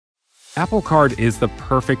Apple Card is the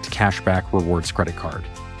perfect cashback rewards credit card.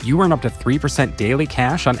 You earn up to 3% daily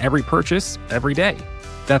cash on every purchase every day.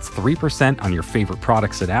 That's 3% on your favorite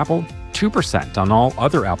products at Apple, 2% on all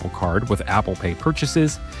other Apple Card with Apple Pay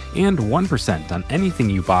purchases, and 1% on anything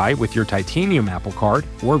you buy with your titanium Apple Card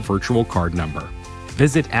or virtual card number.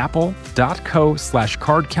 Visit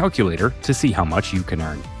apple.co/card calculator to see how much you can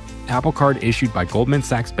earn. Apple Card issued by Goldman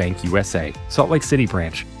Sachs Bank USA, Salt Lake City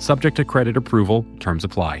branch, subject to credit approval, terms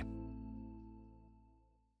apply.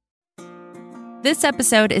 This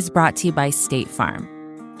episode is brought to you by State Farm.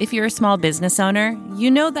 If you're a small business owner, you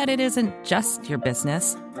know that it isn't just your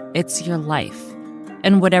business, it's your life.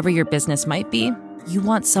 And whatever your business might be, you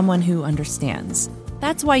want someone who understands.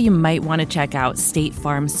 That's why you might want to check out State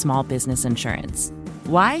Farm Small Business Insurance.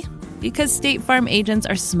 Why? Because State Farm agents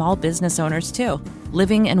are small business owners too,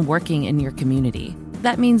 living and working in your community.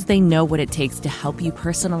 That means they know what it takes to help you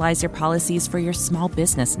personalize your policies for your small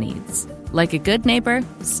business needs. Like a good neighbor,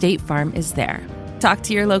 State Farm is there. Talk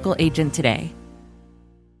to your local agent today.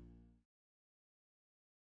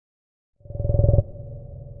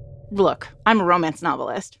 Look, I'm a romance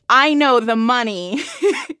novelist. I know the money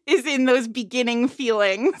is in those beginning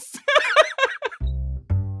feelings.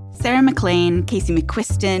 Sarah MacLean, Casey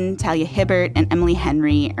McQuiston, Talia Hibbert, and Emily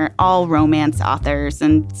Henry are all romance authors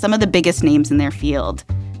and some of the biggest names in their field.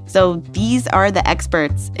 So these are the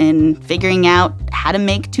experts in figuring out how to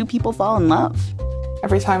make two people fall in love.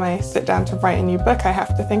 Every time I sit down to write a new book, I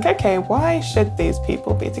have to think, okay, why should these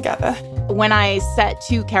people be together? When I set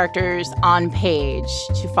two characters on page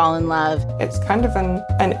to fall in love, it's kind of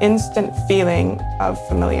an instant feeling of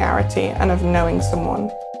familiarity and of knowing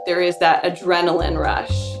someone. There is that adrenaline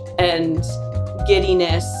rush and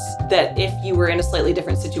giddiness that if you were in a slightly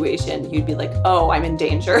different situation, you'd be like, oh, I'm in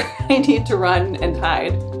danger. I need to run and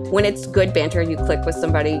hide. When it's good banter, you click with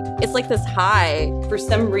somebody, it's like this high. For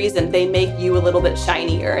some reason, they make you a little bit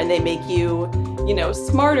shinier and they make you,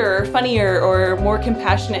 smarter or funnier or more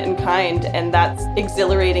compassionate and kind. And that's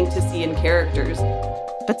exhilarating to see in characters.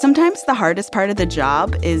 But sometimes the hardest part of the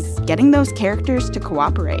job is getting those characters to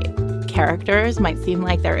cooperate. Characters might seem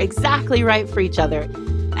like they're exactly right for each other.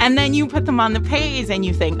 And then you put them on the page and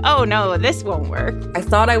you think, oh no, this won't work. I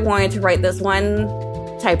thought I wanted to write this one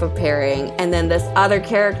type of pairing, and then this other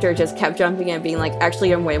character just kept jumping in, being like,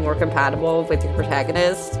 actually, I'm way more compatible with your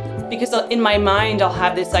protagonist. Because in my mind, I'll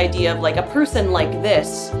have this idea of like a person like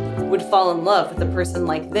this would fall in love with a person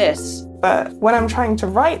like this. But when I'm trying to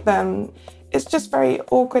write them, it's just very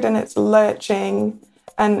awkward and it's lurching.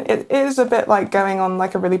 And it is a bit like going on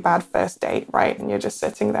like a really bad first date, right? And you're just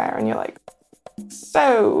sitting there and you're like,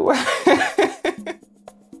 so...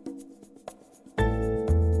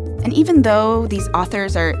 And even though these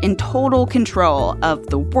authors are in total control of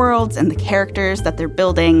the worlds and the characters that they're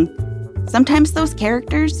building, sometimes those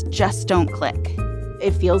characters just don't click.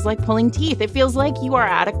 It feels like pulling teeth. It feels like you are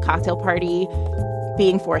at a cocktail party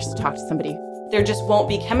being forced to talk to somebody. There just won't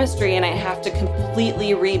be chemistry, and I have to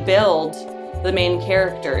completely rebuild the main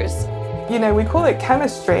characters. We call it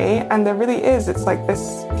chemistry, and there really is. It's like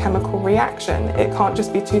this chemical reaction. It can't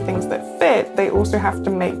just be two things that fit. They also have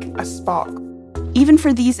to make a spark. Even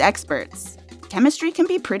for these experts, chemistry can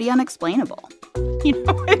be pretty unexplainable.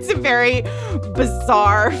 It's a very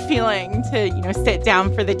bizarre feeling to, sit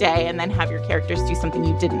down for the day and then have your characters do something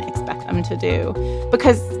you didn't expect them to do.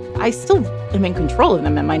 Because I still am in control of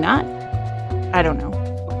them, am I not? I don't know.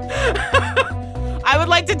 I would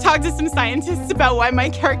like to talk to some scientists about why my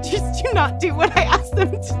characters do not do what I ask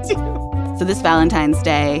them to do. So this Valentine's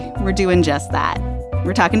Day, we're doing just that.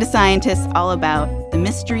 We're talking to scientists all about the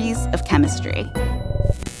mysteries of chemistry.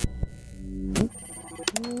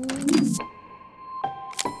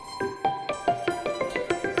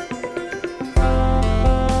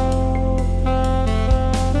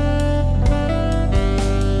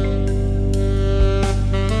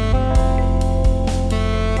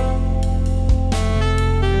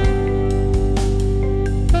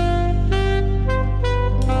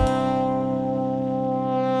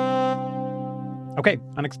 Okay,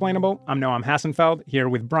 Unexplainable. I'm Noam Hassenfeld, here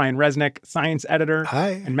with Brian Resnick, science editor. Hi.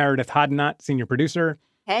 And Meredith Hodnott, senior producer.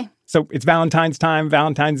 Hey. So it's Valentine's time.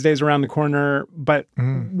 Valentine's Day's around the corner. But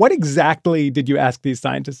what exactly did you ask these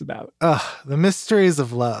scientists about? The mysteries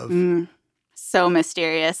of love. So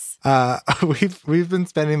mysterious. We've been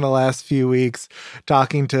spending the last few weeks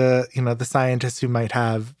talking to, the scientists who might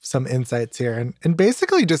have some insights here and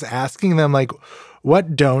basically just asking them, like,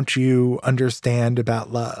 what don't you understand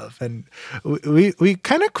about love? And we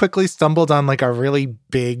kind of quickly stumbled on like a really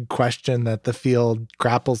big question that the field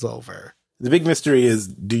grapples over. The big mystery is,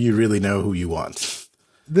 do you really know who you want?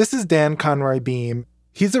 This is Dan Conroy Beam.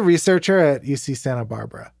 He's a researcher at UC Santa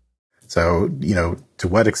Barbara. So, to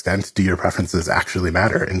what extent do your preferences actually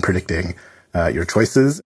matter in predicting your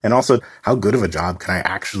choices? And also, how good of a job can I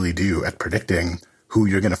actually do at predicting who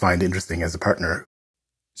you're going to find interesting as a partner?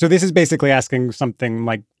 So this is basically asking something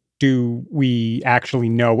like, do we actually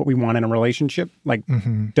know what we want in a relationship? Like,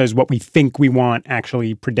 does what we think we want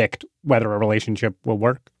actually predict whether a relationship will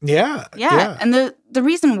work? Yeah. And the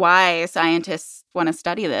reason why scientists want to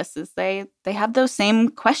study this is they have those same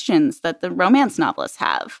questions that the romance novelists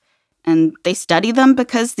have. And they study them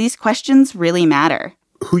because these questions really matter.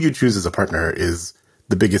 Who you choose as a partner is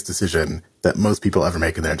the biggest decision that most people ever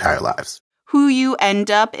make in their entire lives. Who you end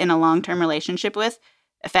up in a long-term relationship with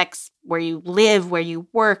affects where you live, where you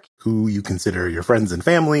work. Who you consider your friends and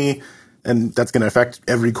family. And that's going to affect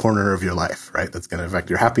every corner of your life, right? That's going to affect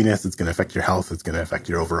your happiness. It's going to affect your health. It's going to affect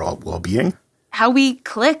your overall well-being. How we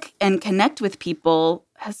click and connect with people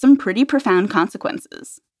has some pretty profound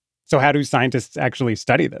consequences. So how do scientists actually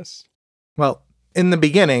study this? Well, in the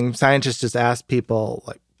beginning, scientists just asked people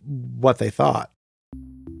like what they thought.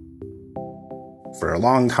 For a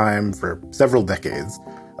long time, for several decades,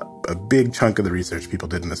 a big chunk of the research people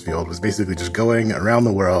did in this field was basically just going around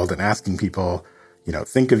the world and asking people,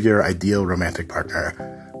 think of your ideal romantic partner.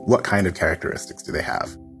 What kind of characteristics do they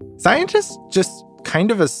have? Scientists just kind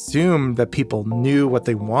of assumed that people knew what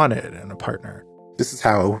they wanted in a partner. This is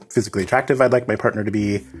how physically attractive I'd like my partner to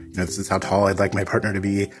be. This is how tall I'd like my partner to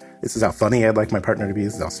be. This is how funny I'd like my partner to be.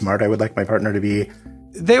 This is how smart I would like my partner to be.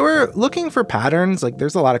 They were looking for patterns. Like,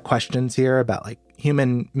 there's a lot of questions here about like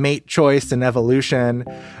human mate choice and evolution.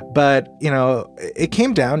 But, it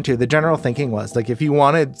came down to the general thinking was like, if you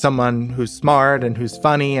wanted someone who's smart and who's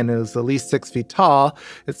funny and is at least 6 feet tall,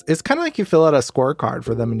 it's kind of like you fill out a scorecard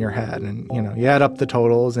for them in your head. And, you add up the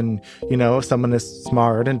totals and, if someone is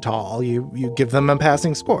smart and tall, you give them a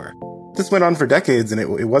passing score. This went on for decades. And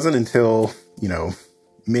it wasn't until,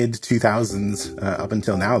 mid 2000s up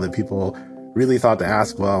until now that people really thought to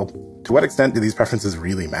ask, well, to what extent do these preferences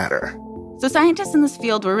really matter? So scientists in this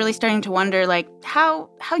field were really starting to wonder, like, how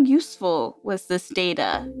useful was this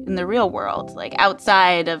data in the real world, like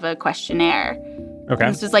outside of a questionnaire? Okay.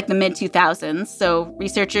 This was like the mid-2000s, so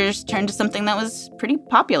researchers turned to something that was pretty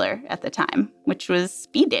popular at the time, which was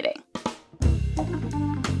speed dating.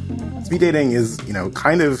 Speed dating is,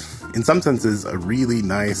 kind of, in some senses, a really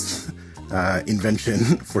nice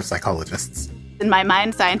invention for psychologists. In my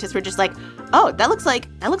mind, scientists were just like, oh, that looks like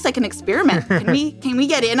an experiment. Can we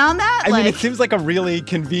get in on that? I mean, it seems like a really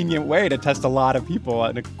convenient way to test a lot of people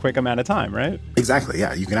in a quick amount of time, right? Exactly,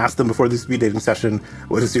 yeah. You can ask them before the speed dating session,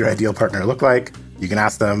 what does your ideal partner look like? You can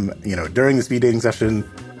ask them, during the speed dating session,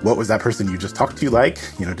 what was that person you just talked to like?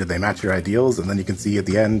 Did they match your ideals? And then you can see at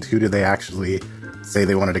the end, who did they actually say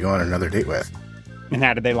they wanted to go on another date with? And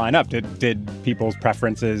how did they line up? Did people's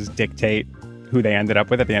preferences dictate who they ended up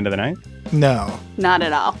with at the end of the night? No. Not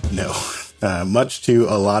at all. No. Much to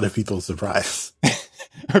a lot of people's surprise.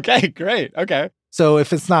 Okay, great. Okay. So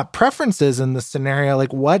if it's not preferences in the scenario,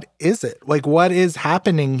 like what is it? Like what is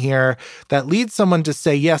happening here that leads someone to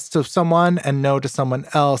say yes to someone and no to someone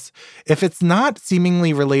else? If it's not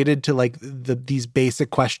seemingly related to like these basic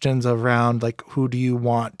questions around like who do you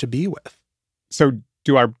want to be with? So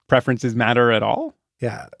do our preferences matter at all?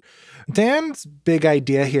 Yeah. Dan's big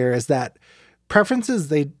idea here is that preferences,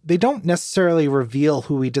 they don't necessarily reveal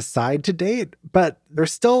who we decide to date, but they're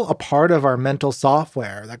still a part of our mental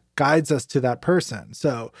software that guides us to that person.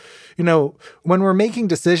 So, when we're making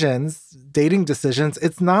decisions, dating decisions,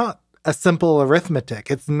 it's not a simple arithmetic.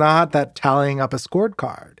 It's not that tallying up a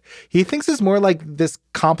scorecard. He thinks it's more like this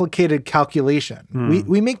complicated calculation.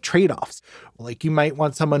 We make trade-offs. Like you might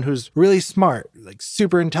want someone who's really smart, like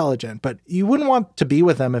super intelligent, but you wouldn't want to be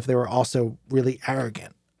with them if they were also really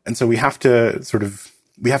arrogant. And so we have to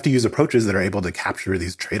use approaches that are able to capture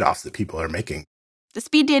these trade-offs that people are making. The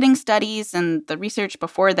speed dating studies and the research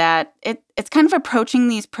before that, it's kind of approaching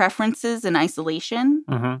these preferences in isolation.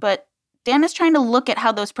 But Dan is trying to look at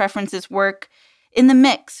how those preferences work in the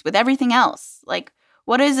mix with everything else. Like,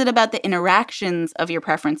 what is it about the interactions of your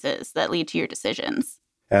preferences that lead to your decisions?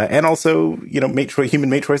 And also, human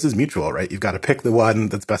mate choice is mutual, right? You've got to pick the one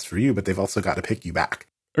that's best for you, but they've also got to pick you back.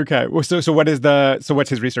 Okay. Well, so what's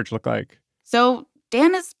his research look like? So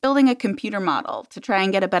Dan is building a computer model to try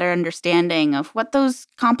and get a better understanding of what those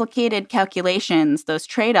complicated calculations, those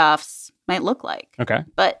trade-offs might look like. Okay.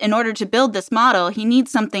 But in order to build this model, he needs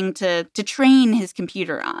something to train his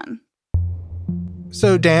computer on.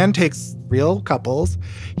 So Dan takes real couples,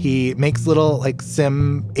 he makes little like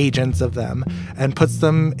sim agents of them and puts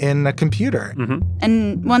them in a computer.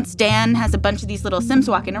 And once Dan has a bunch of these little sims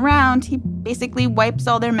walking around, he basically wipes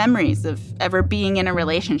all their memories of ever being in a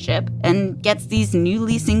relationship and gets these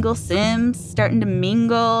newly single sims starting to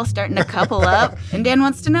mingle, starting to couple up. And Dan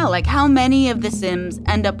wants to know, like, how many of the sims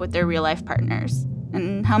end up with their real life partners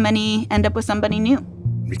and how many end up with somebody new.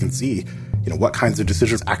 We can see, what kinds of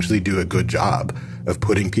decisions actually do a good job of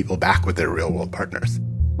putting people back with their real world partners.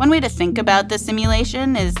 One way to think about this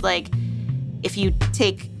simulation is like if you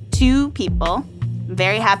take two people,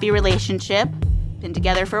 very happy relationship, been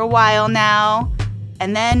together for a while now,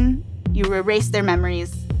 and then you erase their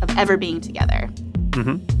memories of ever being together.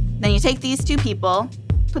 Then you take these two people,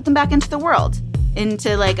 put them back into the world,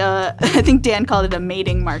 into like I think Dan called it a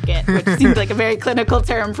mating market, which seemed like a very clinical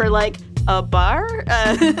term for like a bar?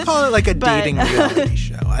 Call it like a dating reality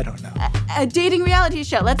show. I don't know. A dating reality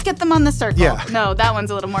show. Let's get them on The Circle. Yeah. No, that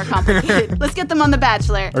one's a little more complicated. Let's get them on The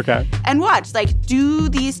Bachelor. Okay. And watch, like, do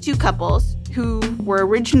these two couples who were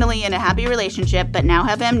originally in a happy relationship but now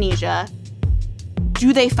have amnesia,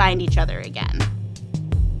 do they find each other again?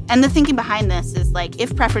 And the thinking behind this is, like,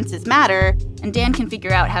 if preferences matter, and Dan can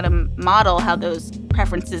figure out how to model how those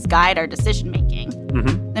preferences guide our decision-making,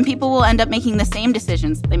 then people will end up making the same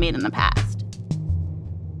decisions they made in the past.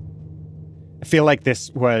 I feel like this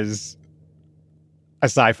was a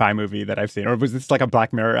sci-fi movie that I've seen. Or was this like a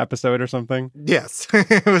Black Mirror episode or something? Yes,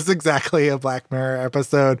 it was exactly a Black Mirror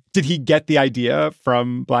episode. Did he get the idea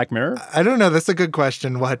from Black Mirror? I don't know. That's a good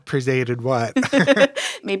question. What predated what?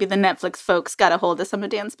 Maybe the Netflix folks got a hold of some of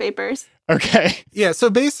Dan's papers. Okay. Yeah, so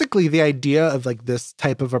basically the idea of like this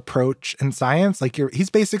type of approach in science, like he's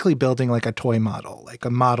basically building like a toy model, like a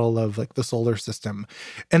model of like the solar system.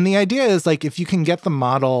 And the idea is like if you can get the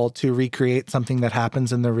model to recreate something that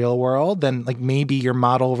happens in the real world, then like maybe your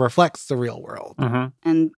model reflects the real world.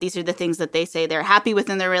 And these are the things that they say they're happy with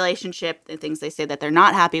in their relationship, the things they say that they're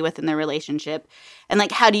not happy with in their relationship. And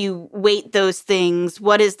like, how do you weight those things?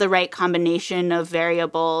 What is the right combination of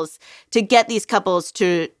variables to get these couples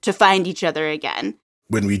to find each other again?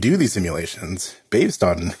 When we do these simulations based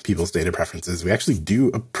on people's data preferences, we actually do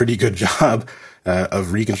a pretty good job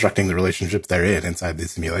of reconstructing the relationships they're in inside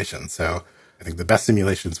these simulations. So I think the best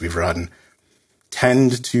simulations we've run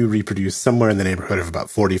tend to reproduce somewhere in the neighborhood of about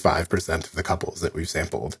 45% of the couples that we've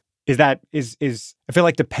sampled. Is I feel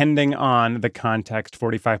like depending on the context,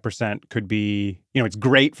 45% could be, it's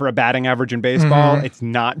great for a batting average in baseball. It's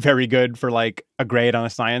not very good for like a grade on a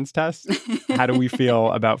science test. How do we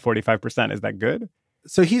feel about 45%? Is that good?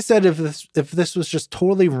 So he said if this was just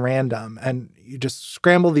totally random and you just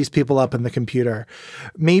scramble these people up in the computer,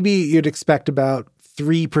 maybe you'd expect about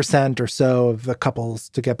 3% or so of the couples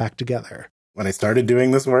to get back together. When I started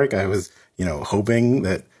doing this work, I was, hoping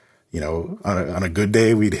that, on a good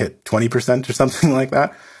day, we'd hit 20% or something like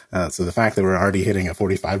that. So the fact that we're already hitting a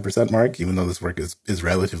 45% mark, even though this work is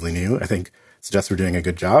relatively new, I think suggests we're doing a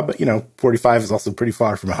good job. But, 45 is also pretty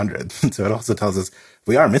far from 100. So it also tells us if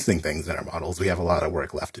we are missing things in our models, we have a lot of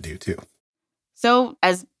work left to do too. So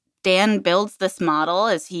as Dan builds this model,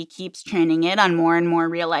 as he keeps training it on more and more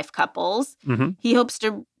real life couples, he hopes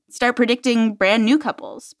to start predicting brand new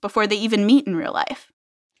couples before they even meet in real life.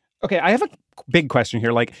 Okay, I have a big question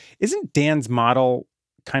here. Like, isn't Dan's model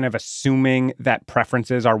kind of assuming that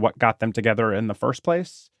preferences are what got them together in the first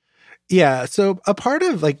place? Yeah. So a part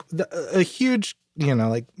of like a huge,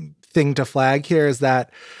 thing to flag here is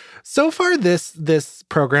that so far this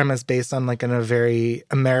program is based on like a very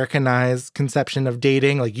Americanized conception of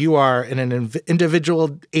dating. Like you are an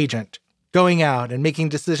individual agent going out and making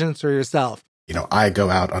decisions for yourself. I go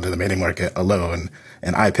out onto the mating market alone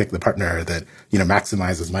and I pick the partner that,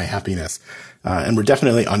 maximizes my happiness. And we're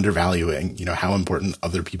definitely undervaluing, how important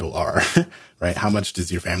other people are, right? How much does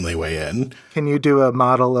your family weigh in? Can you do a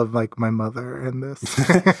model of like my mother in this?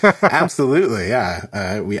 Absolutely.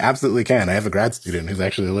 Yeah. We absolutely can. I have a grad student who's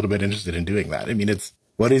actually a little bit interested in doing that. I mean,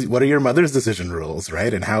 what are your mother's decision rules,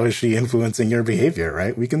 right? And how is she influencing your behavior,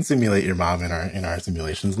 right? We can simulate your mom in our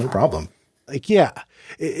simulations, no problem. Like, yeah.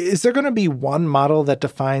 Is there going to be one model that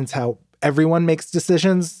defines how everyone makes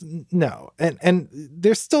decisions? No. And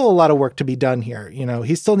there's still a lot of work to be done here.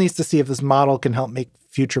 He still needs to see if this model can help make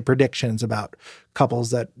future predictions about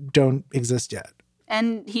couples that don't exist yet.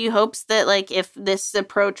 And he hopes that, like, if this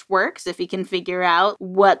approach works, if he can figure out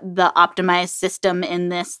what the optimized system in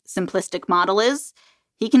this simplistic model is,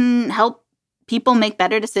 he can help people make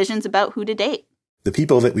better decisions about who to date. The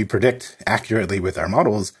people that we predict accurately with our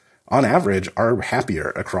models on average, are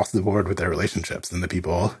happier across the board with their relationships than the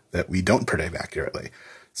people that we don't predict accurately.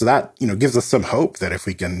 So that, gives us some hope that if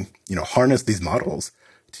we can, harness these models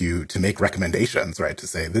to make recommendations, right, to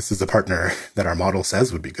say this is a partner that our model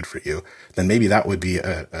says would be good for you, then maybe that would be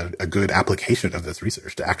a good application of this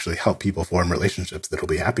research to actually help people form relationships that'll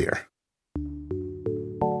be happier.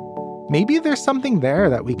 Maybe there's something there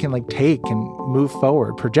that we can take and move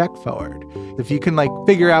forward, project forward. If you can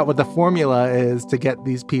figure out what the formula is to get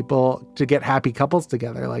these people, to get happy couples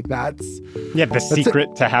together, that's the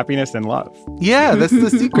secret to happiness and love. Yeah, that's the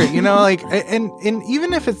secret, and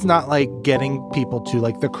even if it's not getting people to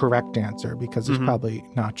the correct answer, because there's probably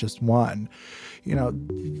not just one.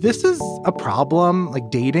 This is a problem.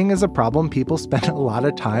 Dating is a problem people spend a lot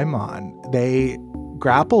of time on. They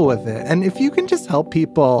grapple with it. And if you can just help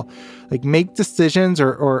people make decisions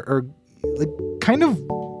or kind of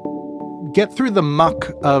get through the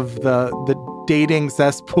muck of the dating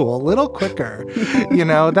cesspool a little quicker,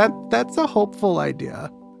 that's a hopeful idea.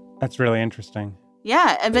 That's really interesting.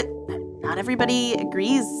 Yeah, but not everybody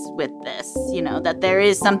agrees with this, that there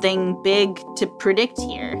is something big to predict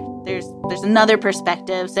here. There's another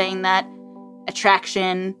perspective saying that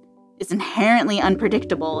attraction is inherently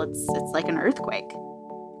unpredictable. It's like an earthquake.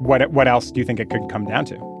 What else do you think it could come down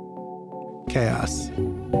to? Chaos.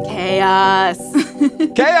 Chaos.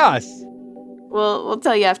 Chaos! We'll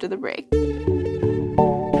tell you after the break.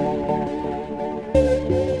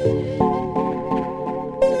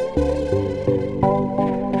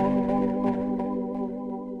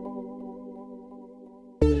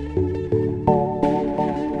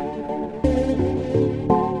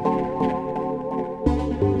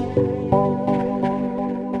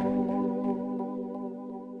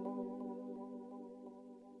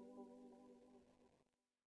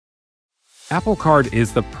 Apple Card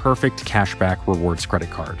is the perfect cashback rewards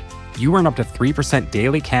credit card. You earn up to 3%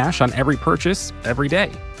 daily cash on every purchase every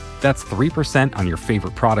day. That's 3% on your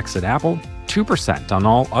favorite products at Apple, 2% on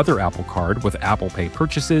all other Apple Card with Apple Pay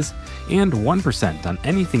purchases, and 1% on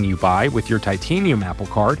anything you buy with your titanium Apple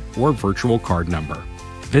Card or virtual card number.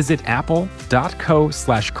 Visit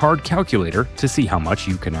apple.co/card calculator to see how much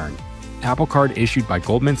you can earn. Apple Card issued by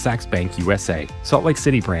Goldman Sachs Bank USA, Salt Lake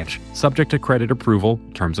City branch, subject to credit approval,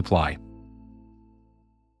 terms apply.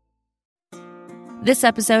 This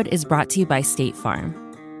episode is brought to you by State Farm.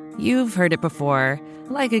 You've heard it before.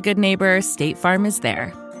 Like a good neighbor, State Farm is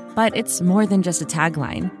there. But it's more than just a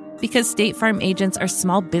tagline, because State Farm agents are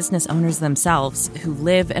small business owners themselves who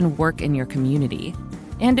live and work in your community.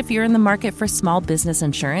 And if you're in the market for small business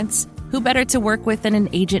insurance, who better to work with than an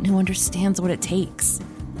agent who understands what it takes?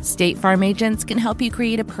 State Farm agents can help you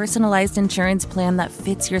create a personalized insurance plan that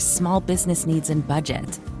fits your small business needs and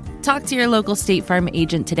budget. Talk to your local State Farm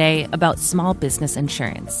agent today about small business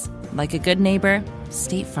insurance. Like a good neighbor,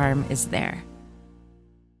 State Farm is there.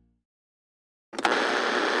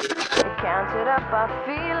 Counted up our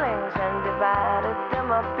feelings and divided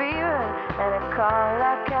them up even, and it called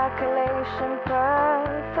our calculation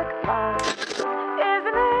perfect life.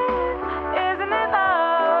 Isn't it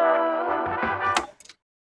love?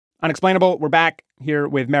 Unexplainable, we're back here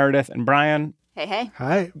with Meredith and Brian. Hey.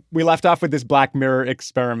 Hi. We left off with this Black Mirror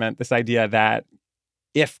experiment, this idea that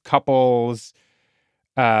if couples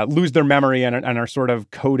lose their memory and are sort of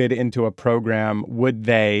coded into a program, would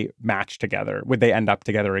they match together? Would they end up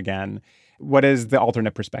together again? What does the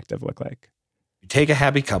alternate perspective look like? You take a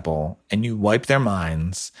happy couple and you wipe their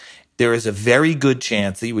minds, there is a very good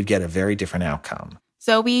chance that you would get a very different outcome.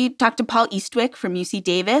 So we talked to Paul Eastwick from UC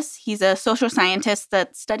Davis. He's a social scientist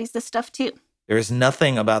that studies this stuff too. There is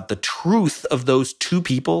nothing about the truth of those two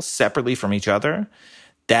people separately from each other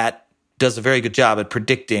that does a very good job at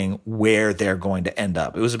predicting where they're going to end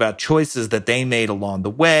up. It was about choices that they made along the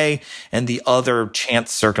way and the other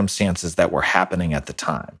chance circumstances that were happening at the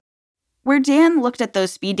time. Where Dan looked at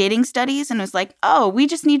those speed dating studies and was like, oh, we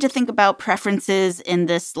just need to think about preferences in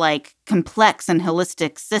this complex and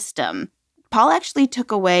holistic system. Paul actually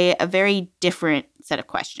took away a very different set of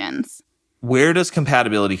questions. Where does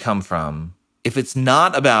compatibility come from? If it's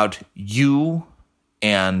not about you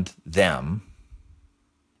and them,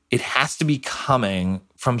 it has to be coming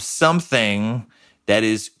from something that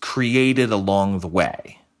is created along the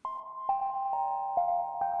way.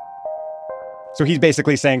 So he's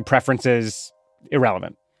basically saying preferences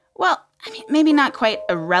irrelevant. Well, maybe not quite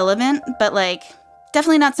irrelevant, but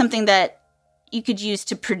definitely not something that you could use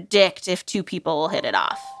to predict if two people will hit it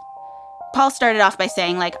off. Paul started off by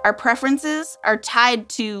saying, our preferences are tied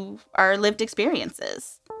to our lived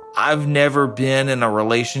experiences. I've never been in a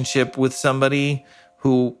relationship with somebody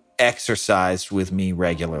who exercised with me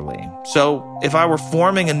regularly. So if I were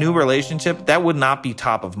forming a new relationship, that would not be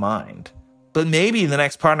top of mind. But maybe the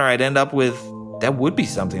next partner I'd end up with that would be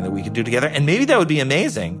something that we could do together. And maybe that would be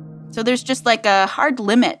amazing. So there's just like a hard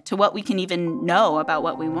limit to what we can even know about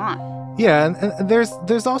what we want. Yeah, and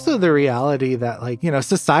there's also the reality that, like,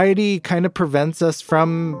 society kind of prevents us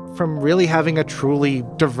from really having a truly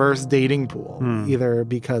diverse dating pool, either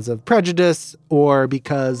because of prejudice or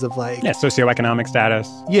because of socioeconomic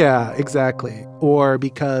status. Yeah, exactly. Or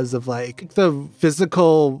because of the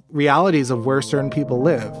physical realities of where certain people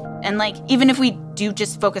live. And even if we do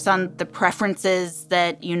just focus on the preferences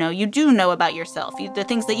that, you do know about yourself, the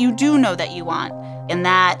things that you do know that you want, and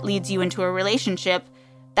that leads you into a relationship,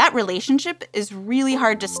 that relationship is really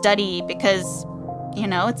hard to study because,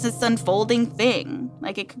 it's this unfolding thing.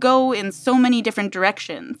 It could go in so many different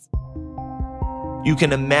directions. You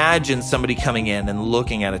can imagine somebody coming in and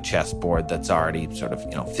looking at a chessboard that's already sort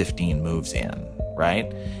of, 15 moves in, right?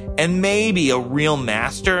 And maybe a real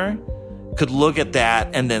master could look at that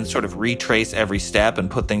and then sort of retrace every step and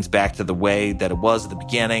put things back to the way that it was at the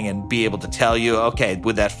beginning and be able to tell you, okay,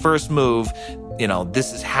 with that first move,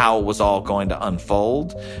 this is how it was all going to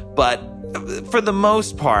unfold. But for the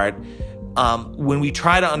most part, when we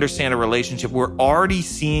try to understand a relationship, we're already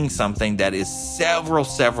seeing something that is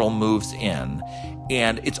several moves in,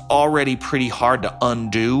 and it's already pretty hard to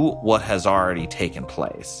undo what has already taken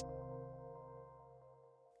place.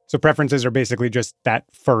 So preferences are basically just that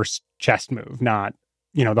first chess move, not,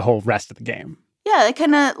 the whole rest of the game. Yeah, it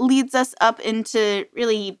kind of leads us up into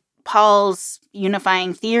really Paul's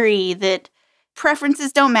unifying theory that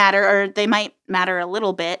preferences don't matter, or they might matter a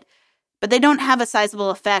little bit, but they don't have a sizable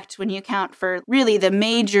effect when you account for really the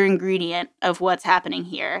major ingredient of what's happening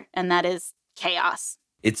here, and that is chaos.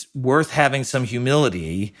 It's worth having some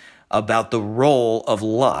humility about the role of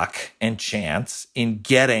luck and chance in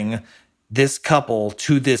getting this couple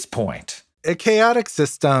to this point. A chaotic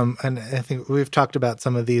system, and I think we've talked about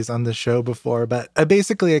some of these on the show before, but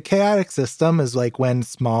basically a chaotic system is when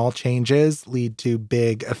small changes lead to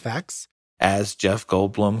big effects. As Jeff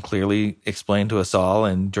Goldblum clearly explained to us all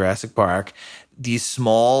in Jurassic Park, these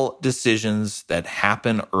small decisions that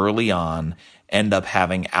happen early on end up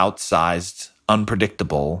having outsized,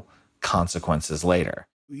 unpredictable consequences later.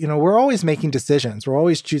 We're always making decisions. We're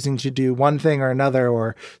always choosing to do one thing or another,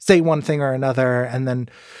 or say one thing or another. And then,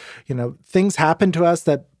 things happen to us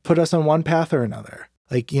that put us on one path or another.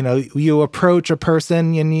 You approach a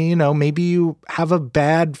person and, maybe you have a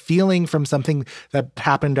bad feeling from something that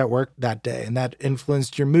happened at work that day, and that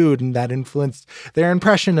influenced your mood and that influenced their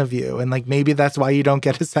impression of you. And maybe that's why you don't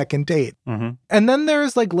get a second date. Mm-hmm. And then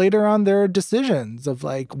there's later on, there are decisions of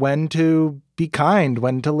when to be kind,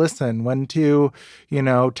 when to listen, when to,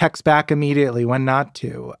 text back immediately, when not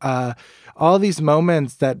to. All these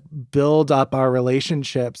moments that build up our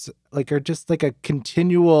relationships are just a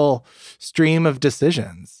continual stream of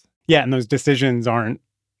decisions. Yeah, and those decisions aren't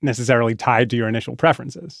necessarily tied to your initial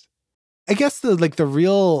preferences. I guess the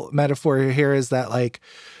real metaphor here is that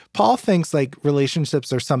Paul thinks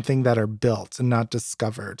relationships are something that are built and not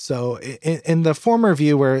discovered. So in the former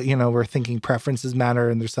view where, we're thinking preferences matter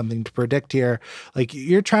and there's something to predict here,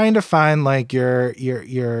 you're trying to find your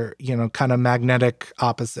kind of magnetic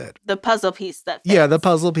opposite. The puzzle piece that fits. Yeah, the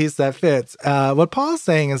puzzle piece that fits. What Paul's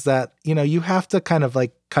saying is that, you have to kind of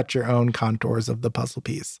cut your own contours of the puzzle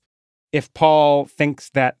piece. If Paul thinks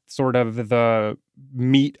that sort of the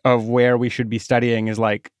meat of where we should be studying is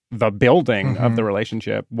the building of the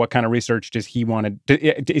relationship, what kind of research does he want to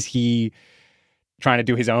do? Is he trying to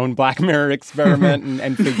do his own Black Mirror experiment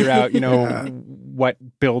and figure out, what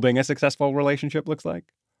building a successful relationship looks like?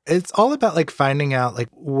 It's all about finding out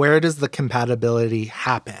where does the compatibility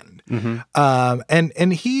happen? Mm-hmm.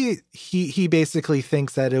 And he basically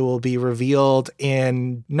thinks that it will be revealed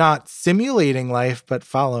in not simulating life, but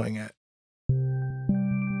following it.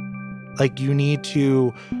 You need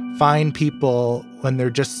to find people when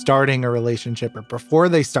they're just starting a relationship or before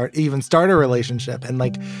they start a relationship,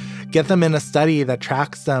 and get them in a study that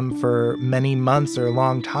tracks them for many months or a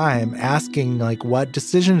long time, asking what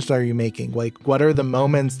decisions are you making? What are the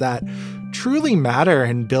moments that truly matter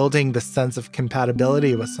in building the sense of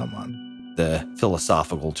compatibility with someone? The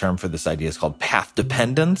philosophical term for this idea is called path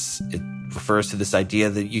dependence. It refers to this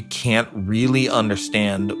idea that you can't really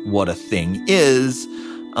understand what a thing is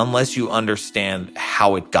unless you understand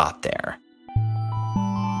how it got there.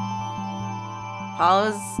 Paul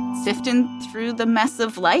is sifting through the mess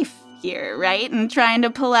of life here, right? And trying to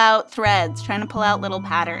pull out threads, trying to pull out little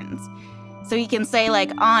patterns. So he can say,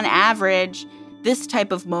 on average, this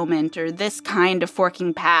type of moment or this kind of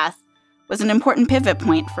forking path was an important pivot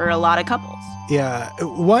point for a lot of couples. Yeah.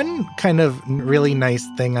 One kind of really nice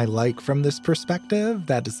thing I like from this perspective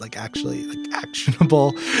that is actually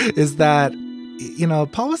actionable is that,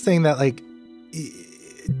 Paul was saying that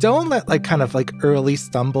don't let like kind of like early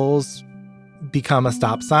stumbles become a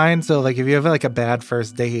stop sign. So like if you have like a bad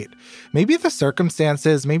first date, maybe the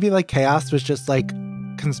circumstances, maybe like chaos was just like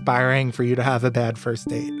conspiring for you to have a bad first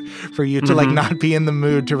date, for you to like not be in the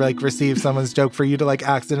mood to like receive someone's joke, for you to like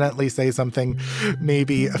accidentally say something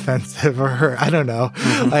maybe offensive or I don't know.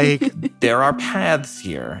 Like there are paths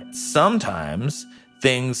here. Sometimes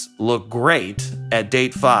things look great at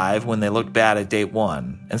date 5 when they looked bad at date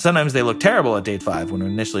 1. And sometimes they look terrible at date 5 when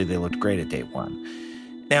initially they looked great at date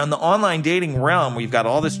 1. Now, in the online dating realm, where you've got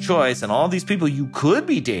all this choice and all these people you could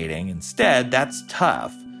be dating instead, that's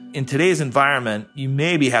tough. In today's environment, you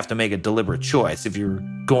maybe have to make a deliberate choice if you're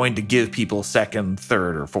going to give people second,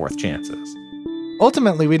 third, or fourth chances.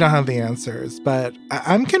 Ultimately, we don't have the answers, but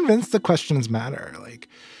I'm convinced the questions matter. Like,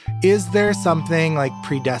 is there something like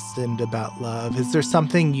predestined about love? Is there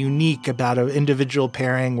something unique about an individual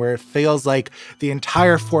pairing where it feels like the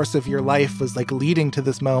entire force of your life was like leading to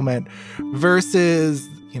this moment versus,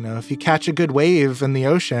 you know, if you catch a good wave in the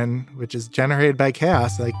ocean, which is generated by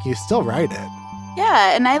chaos, like you still ride it.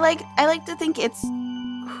 Yeah, and I like to think it's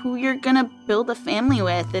who you're gonna build a family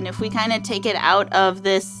with. And if we kind of take it out of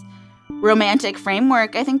this romantic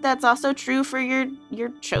framework, I think that's also true for your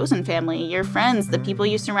chosen family, your friends, the people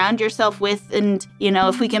you surround yourself with. And, you know,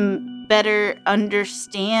 if we can better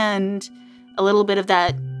understand a little bit of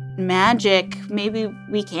that magic, maybe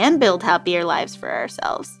we can build happier lives for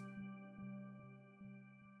ourselves.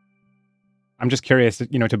 I'm just curious,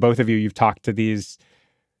 you know, to both of you, you've talked to these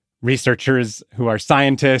researchers who are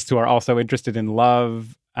scientists, who are also interested in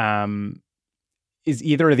love. Is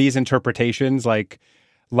either of these interpretations, like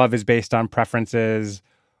love is based on preferences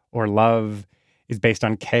or love is based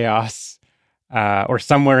on chaos, or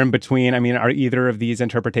somewhere in between? I mean, are either of these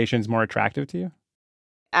interpretations more attractive to you?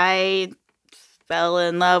 I fell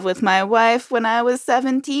in love with my wife when I was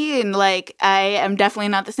 17. Like, I am definitely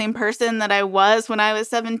not the same person that I was when I was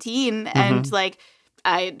 17. And like,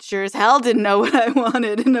 I sure as hell didn't know what I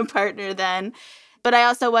wanted in a partner then. But I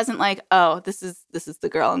also wasn't like, oh, this is the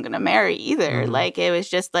girl I'm going to marry either. Like, it was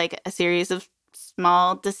just like a series of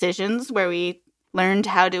small decisions where we learned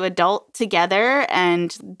how to adult together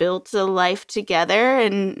and built a life together.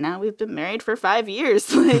 And now we've been married for 5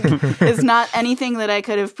 years. Like, it's not anything that I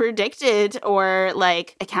could have predicted or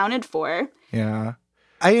like accounted for. Yeah.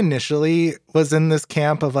 I initially was in this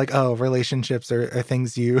camp of like, oh, relationships are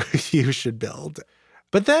things you should build.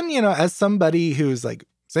 But then, you know, as somebody who's like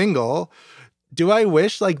single, do I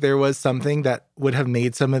wish like there was something that would have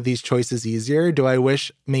made some of these choices easier? Do I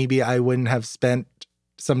wish maybe I wouldn't have spent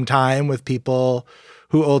some time with people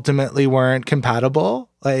who ultimately weren't compatible?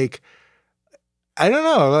 Like, I don't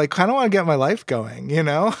know, like kind of want to get my life going, you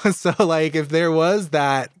know? So like if there was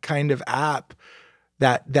that kind of app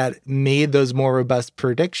that made those more robust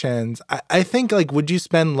predictions, I think like, would you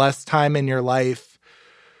spend less time in your life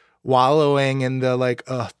wallowing in the like,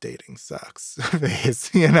 oh, dating sucks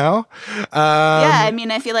phase, you know? Yeah, I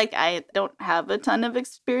mean, I feel like I don't have a ton of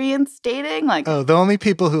experience dating. Like, oh, the only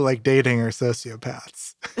people who like dating are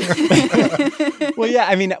sociopaths. Well, yeah,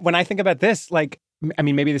 I mean, when I think about this, like, I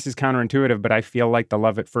mean, maybe this is counterintuitive, but I feel like the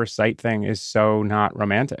love at first sight thing is so not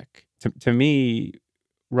romantic. To me,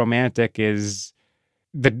 romantic is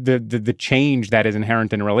the change that is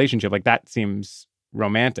inherent in a relationship. Like, that seems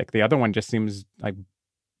romantic. The other one just seems like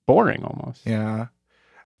boring almost. Yeah.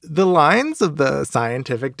 The lines of the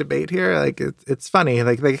scientific debate here, like it's funny,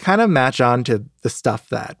 like they kind of match on to the stuff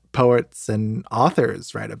that poets and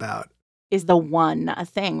authors write about. Is the one a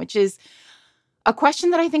thing, which is a question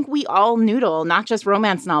that I think we all noodle, not just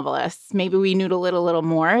romance novelists. Maybe we noodle it a little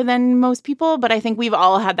more than most people, but I think we've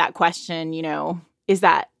all had that question, you know, is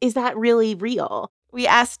that really real? We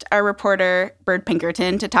asked our reporter, Bird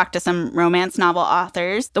Pinkerton, to talk to some romance novel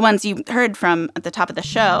authors, the ones you heard from at the top of the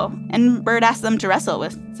show, and Bird asked them to wrestle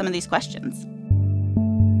with some of these questions.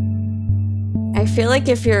 I feel like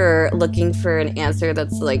if you're looking for an answer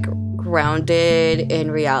that's like grounded in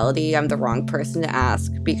reality, I'm the wrong person to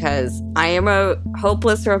ask, because I am a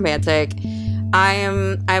hopeless romantic.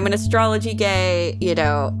 I'm an astrology gay, you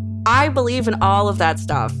know. I believe in all of that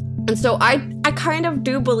stuff. And so I kind of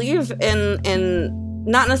do believe in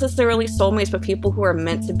not necessarily soulmates, but people who are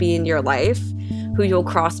meant to be in your life, who you'll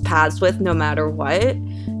cross paths with no matter what,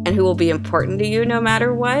 and who will be important to you no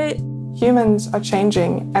matter what. Humans are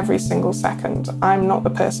changing every single second. I'm not the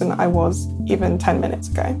person I was even 10 minutes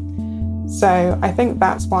ago. So I think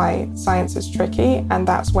that's why science is tricky, and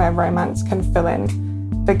that's where romance can fill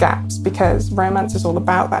in the gaps, because romance is all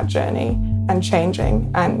about that journey and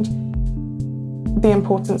changing, and the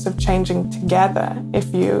importance of changing together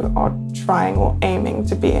if you are trying or aiming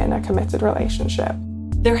to be in a committed relationship.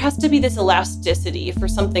 there has to be this elasticity for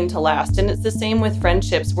something to last. And it's the same with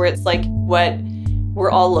friendships, where it's like what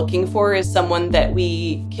we're all looking for is someone that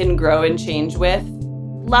we can grow and change with.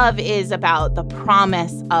 Love is about the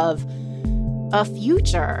promise of a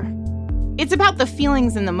future. It's about the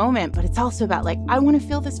feelings in the moment, but it's also about like, I want to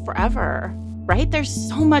feel this forever, right? There's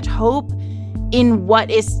so much hope in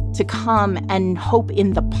what is to come and hope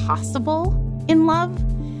in the possible in love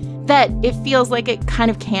that it feels like it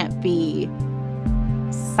kind of can't be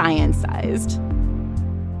science-ized.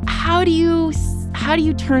 How do you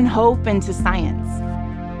turn hope into science?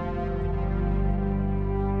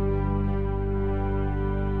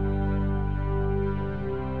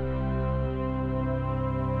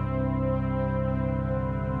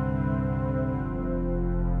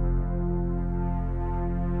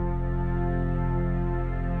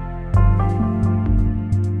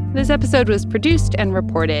 This episode was produced and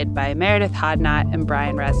reported by Meredith Hodnott and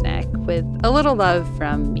Brian Resnick, with a little love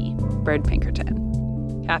from me, Bird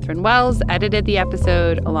Pinkerton. Catherine Wells edited the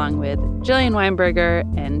episode along with Jillian Weinberger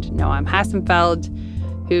and Noam Hassenfeld,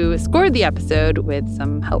 who scored the episode with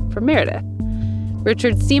some help from Meredith.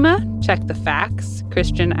 Richard Sima checked the facts.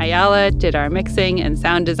 Christian Ayala did our mixing and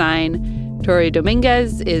sound design. Tori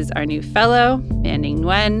Dominguez is our new fellow. Manning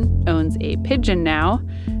Nguyen owns a pigeon now.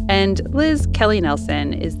 And Liz Kelly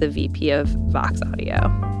Nelson is the VP of Vox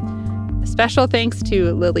Audio. A special thanks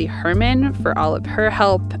to Lily Herman for all of her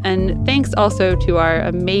help, and thanks also to our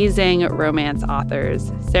amazing romance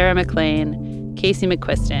authors, Sarah McLean, Casey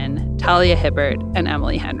McQuiston, Talia Hibbert, and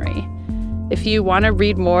Emily Henry. If you want to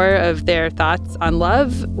read more of their thoughts on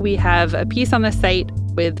love, we have a piece on the site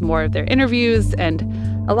with more of their interviews and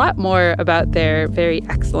a lot more about their very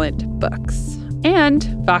excellent books. And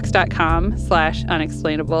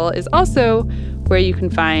Vox.com/unexplainable is also where you can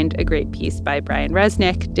find a great piece by Brian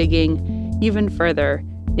Resnick digging even further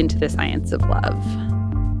into the science of love.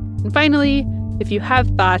 And finally, if you have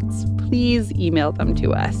thoughts, please email them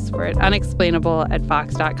to us. We're at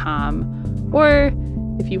unexplainable@vox.com. Or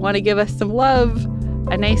if you want to give us some love,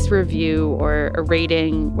 a nice review or a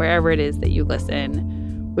rating wherever it is that you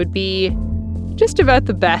listen would be just about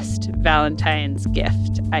the best Valentine's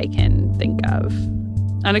gift I can think of.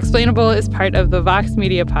 Unexplainable is part of the Vox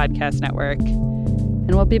Media Podcast Network,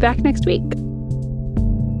 and we'll be back next week.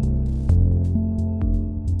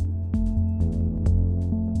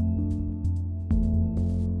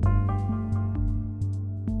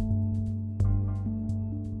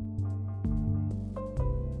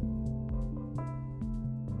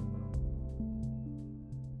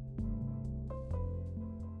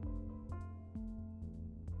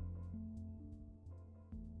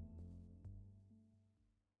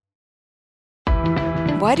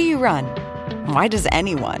 Why do you run? Why does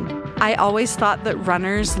anyone? I always thought that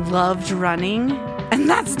runners loved running, and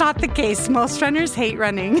that's not the case. Most runners hate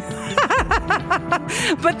running,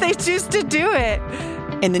 but they choose to do it.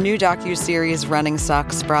 In the new docuseries Running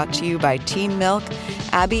Sucks, brought to you by Teen Milk,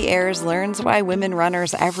 Abby Ayers learns why women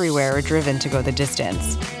runners everywhere are driven to go the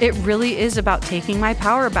distance. It really is about taking my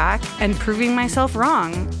power back and proving myself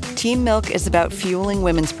wrong. Teen Milk is about fueling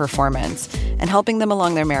women's performance and helping them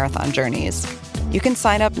along their marathon journeys. You can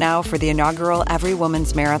sign up now for the inaugural Every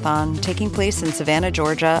Woman's Marathon, taking place in Savannah,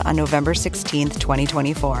 Georgia on November 16th,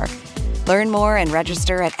 2024. Learn more and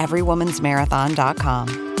register at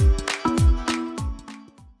everywomansmarathon.com.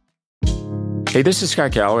 Hey, this is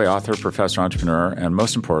Scott Galloway, author, professor, entrepreneur, and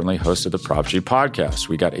most importantly, host of the Prop G podcast.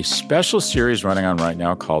 We got a special series running on right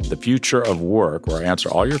now called The Future of Work, where I answer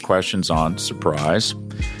all your questions on, surprise,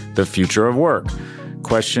 the future of work.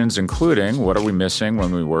 Questions including, what are we missing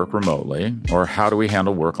when we work remotely? Or how do we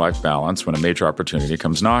handle work-life balance when a major opportunity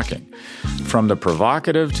comes knocking? From the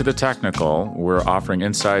provocative to the technical, we're offering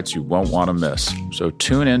insights you won't want to miss. So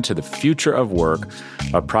tune in to The Future of Work,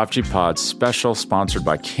 a Prop G Pod special sponsored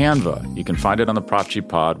by Canva. You can find it on the Prop G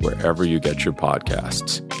Pod wherever you get your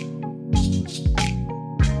podcasts.